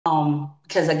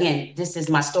Because again, this is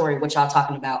my story, what y'all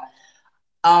talking about.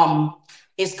 Um,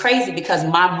 it's crazy because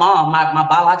my mom, my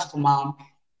biological mom,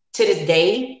 to this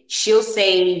day, she'll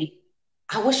say,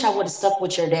 I wish I would have stuck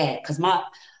with your dad. Because my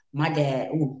dad,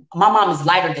 ooh, my mom is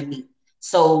lighter than me.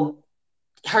 So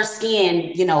her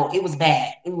skin, it was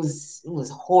bad. It was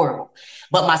horrible.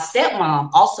 But my stepmom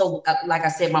also, like I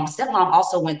said, my stepmom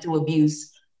also went through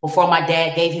abuse before my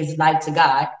dad gave his life to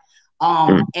God.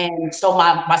 Mm. And so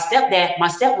my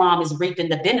stepmom is reaping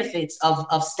the benefits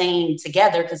of staying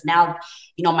together because now,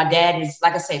 my dad is,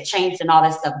 like I said, changed and all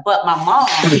that stuff. But my mom,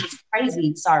 it's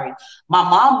crazy. Sorry, my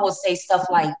mom will say stuff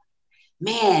like,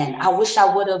 "Man, I wish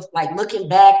I would have, like, looking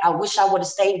back, I wish I would have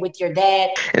stayed with your dad."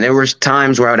 And there was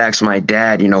times where I would ask my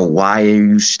dad, why are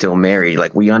you still married?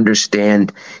 Like, we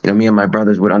understand, me and my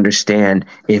brothers would understand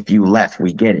if you left,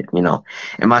 we get it.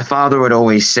 And my father would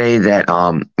always say that,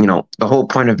 the whole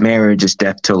point of marriage is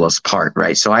death till us part,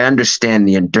 right? So I understand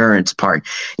the endurance part.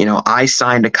 I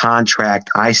signed a contract.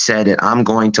 I said it. I'm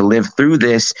going to live through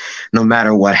this no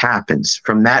matter what happens.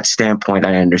 From that standpoint,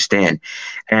 I understand.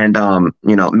 And,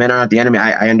 men are not the enemy.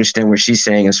 I understand what she's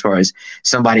saying as far as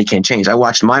somebody can change. I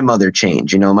watched my mother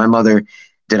change. My mother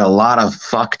did a lot of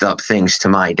fucked up things to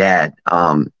my dad.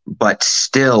 But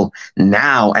still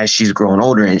now as she's grown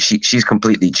older and she's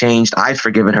completely changed, I've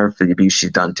forgiven her for the abuse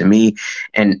she's done to me.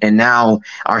 And now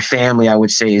our family, I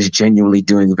would say, is genuinely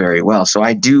doing very well. So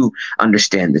I do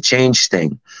understand the change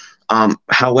thing.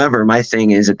 However, my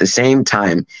thing is at the same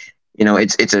time,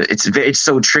 it's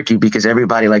so tricky because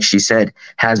everybody, like she said,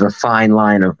 has a fine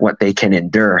line of what they can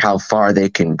endure, how far they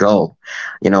can go.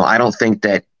 I don't think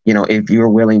that, if you're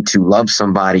willing to love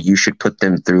somebody, you should put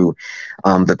them through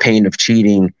the pain of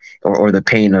cheating or the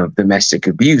pain of domestic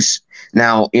abuse.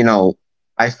 Now,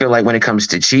 I feel like when it comes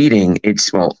to cheating,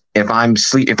 it's, well, if I'm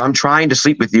trying to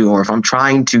sleep with you, or if I'm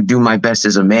trying to do my best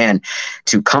as a man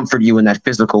to comfort you in that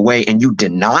physical way and you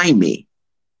deny me,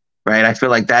 right? I feel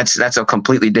like that's a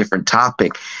completely different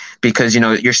topic because,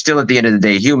 you're still at the end of the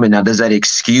day human. Now, does that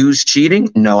excuse cheating?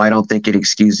 No, I don't think it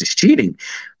excuses cheating,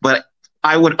 but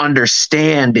I would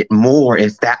understand it more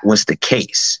if that was the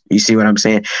case. You see what I'm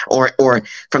saying? Or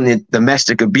from the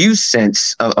domestic abuse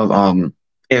sense of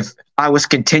if I was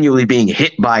continually being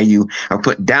hit by you or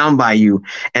put down by you,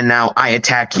 and now I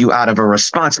attack you out of a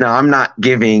response. Now, I'm not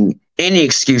giving any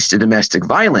excuse to domestic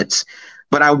violence,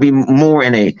 but I would be more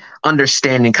in a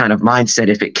understanding kind of mindset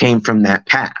if it came from that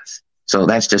path. So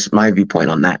that's just my viewpoint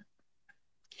on that.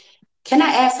 Can I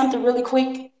add something really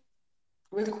quick?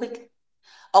 Really quick?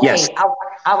 Yes. Okay,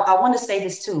 I want to say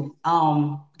this too,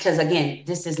 because again,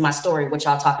 this is my story, what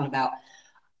y'all talking about.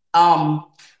 Um,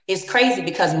 it's crazy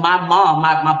because my mom,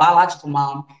 my biological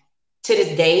mom, to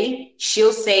this day,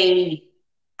 she'll say,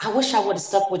 "I wish I would have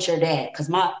stuck with your dad," because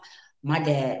my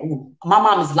dad, ooh, my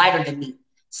mom is lighter than me,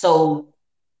 so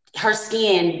her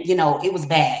skin, it was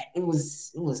bad. It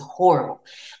was horrible.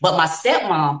 But my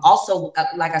stepmom also,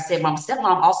 like I said, my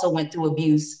stepmom also went through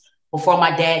abuse before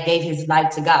my dad gave his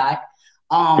life to God.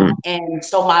 Mm. And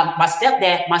so my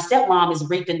stepmom is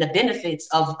reaping the benefits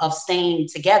of staying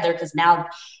together because now,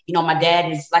 my dad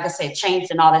is, like I said,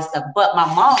 changed and all that stuff. But my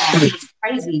mom, it's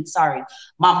crazy. Sorry,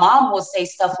 my mom will say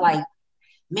stuff like,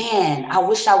 "Man, I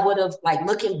wish I would have, like,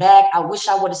 looking back, I wish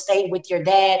I would have stayed with your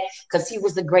dad because he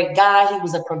was a great guy. He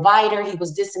was a provider. He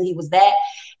was this and he was that."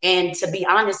 And to be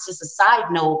honest, just a side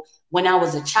note, when I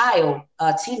was a child,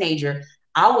 a teenager,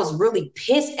 I was really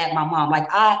pissed at my mom. Like,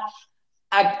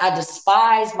 I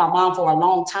despised my mom for a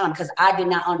long time because I did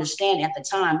not understand at the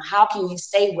time, how can you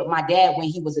stay with my dad when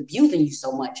he was abusing you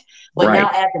so much? But now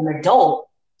Right. as an adult,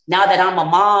 now that I'm a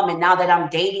mom and now that I'm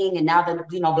dating and now that,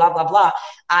 blah, blah, blah,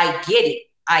 I get it.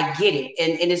 I get it.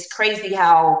 And it's crazy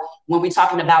how when we're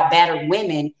talking about battered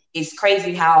women, it's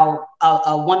crazy how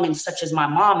a woman such as my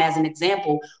mom, as an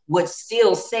example, would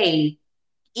still say,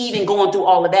 even going through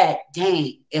all of that,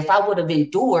 dang, if I would have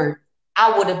endured,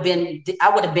 I would have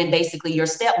been basically your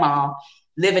stepmom,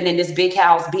 living in this big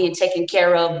house, being taken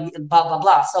care of, blah blah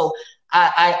blah. So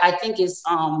I think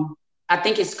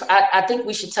I think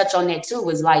we should touch on that too.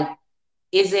 Is like,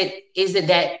 is it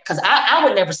that, because I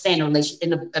would never stay in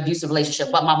an abusive relationship,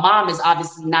 but my mom is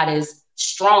obviously not as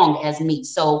strong as me.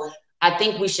 So I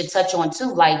think we should touch on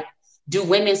too, like, do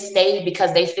women stay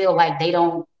because they feel like they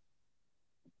don't,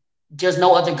 there's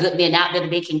no other good men out there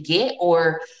that they can get,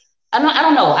 or I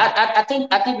don't know. I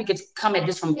think we could come at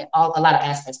this from a lot of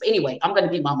aspects. But anyway, I'm gonna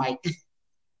be my mic.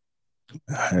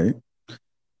 All right. Let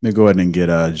me go ahead and get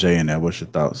Jay in there. What's your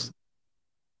thoughts?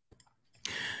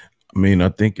 I mean, I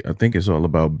think it's all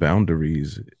about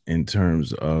boundaries in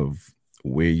terms of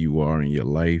where you are in your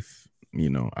life, You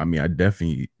know, I mean, I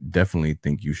definitely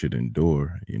think you should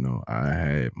endure. You know,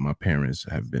 my parents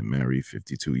have been married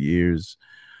 52 years.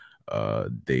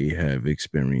 They have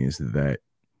experienced that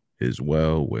as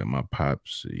well, where my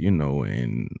pops, you know,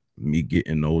 and me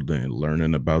getting older and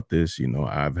learning about this, you know,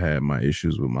 I've had my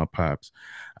issues with my pops.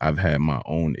 I've had my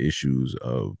own issues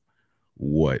of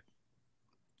what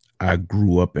I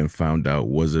grew up and found out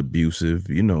was abusive.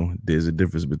 You know, there's a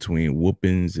difference between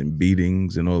whoopings and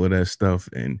beatings and all of that stuff.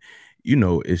 And, you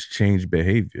know, it's changed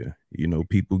behavior. You know,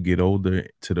 people get older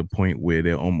to the point where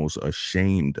they're almost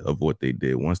ashamed of what they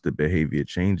did. Once the behavior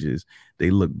changes,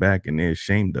 they look back and they're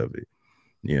ashamed of it.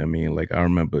 Yeah, I mean, like I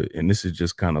remember, and this is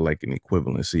just kind of like an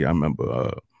equivalency. I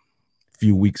remember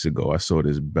few weeks ago, I saw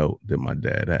this belt that my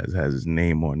dad has his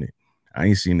name on it. I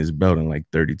ain't seen this belt in like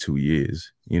 32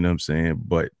 years. You know what I'm saying?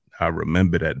 But I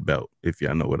remember that belt, if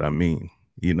y'all know what I mean.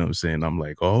 You know what I'm saying? I'm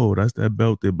like, oh, that's that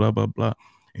belt that blah, blah, blah.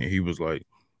 And he was like,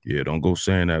 yeah, don't go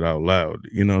saying that out loud.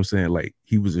 You know what I'm saying? Like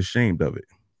he was ashamed of it.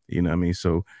 You know what I mean?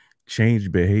 So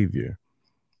change behavior.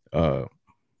 Uh,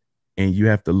 and you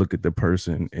have to look at the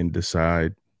person and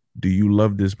decide, do you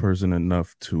love this person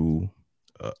enough to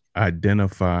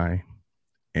identify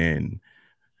and,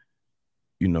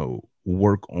 you know,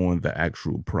 work on the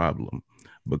actual problem?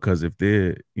 Because if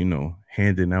they're, you know,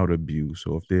 handing out abuse,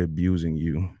 or if they're abusing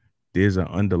you, there's an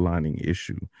underlying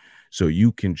issue. So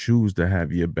you can choose to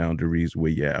have your boundaries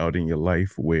where you're out in your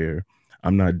life where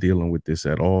I'm not dealing with this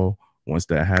at all. Once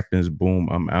that happens, boom,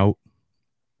 I'm out.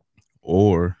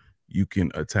 Or you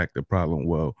can attack the problem.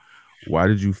 Well, why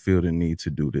did you feel the need to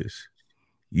do this?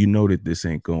 You know that this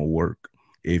ain't gonna work.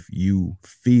 If you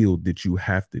feel that you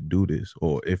have to do this,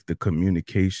 or if the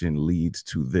communication leads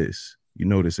to this, you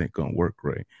know this ain't gonna work,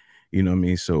 right? You know what I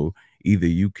mean? So either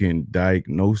you can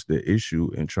diagnose the issue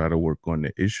and try to work on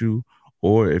the issue,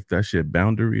 or if that's your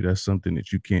boundary, that's something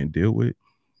that you can't deal with,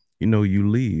 you know, you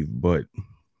leave. But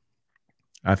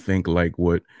I think like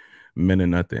what Men Are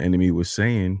Not the Enemy was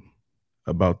saying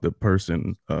about the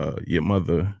person, your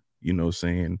mother, you know,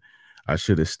 saying I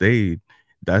should have stayed.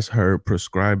 That's her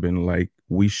prescribing like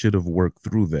we should have worked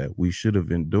through that. We should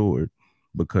have endured,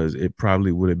 because it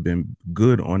probably would have been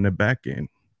good on the back end,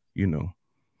 you know,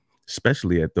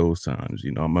 especially at those times.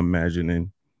 You know, I'm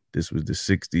imagining this was the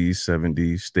 60s,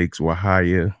 70s, stakes were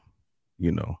higher,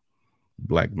 you know,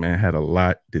 black men had a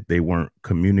lot that they weren't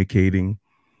communicating.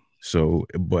 So,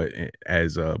 but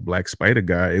as a black spider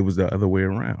guy, it was the other way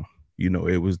around. You know,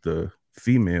 it was the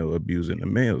female abusing the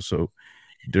male. So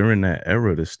during that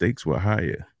era, the stakes were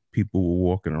higher. People were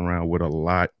walking around with a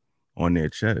lot on their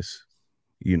chest,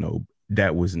 you know,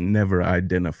 that was never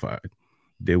identified.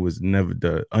 There was never,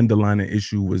 the underlying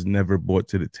issue was never brought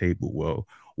to the table. Well,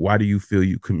 why do you feel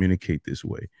you communicate this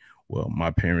way? Well,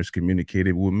 my parents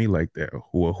communicated with me like that.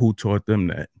 Well, who taught them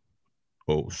that?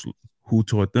 Oh, who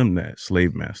taught them that?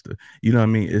 Slave master. You know what I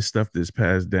mean? It's stuff that's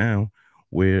passed down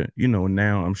where, you know,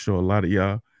 now I'm sure a lot of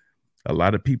y'all, a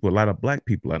lot of people, a lot of black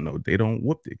people I know, they don't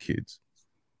whoop their kids.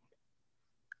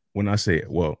 When I say,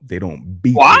 well, they don't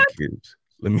beat their kids.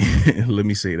 Let me let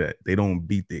me say that. They don't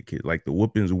beat their kids. Like the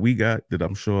whoopings we got, that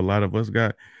I'm sure a lot of us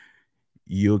got,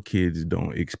 your kids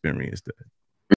don't experience that.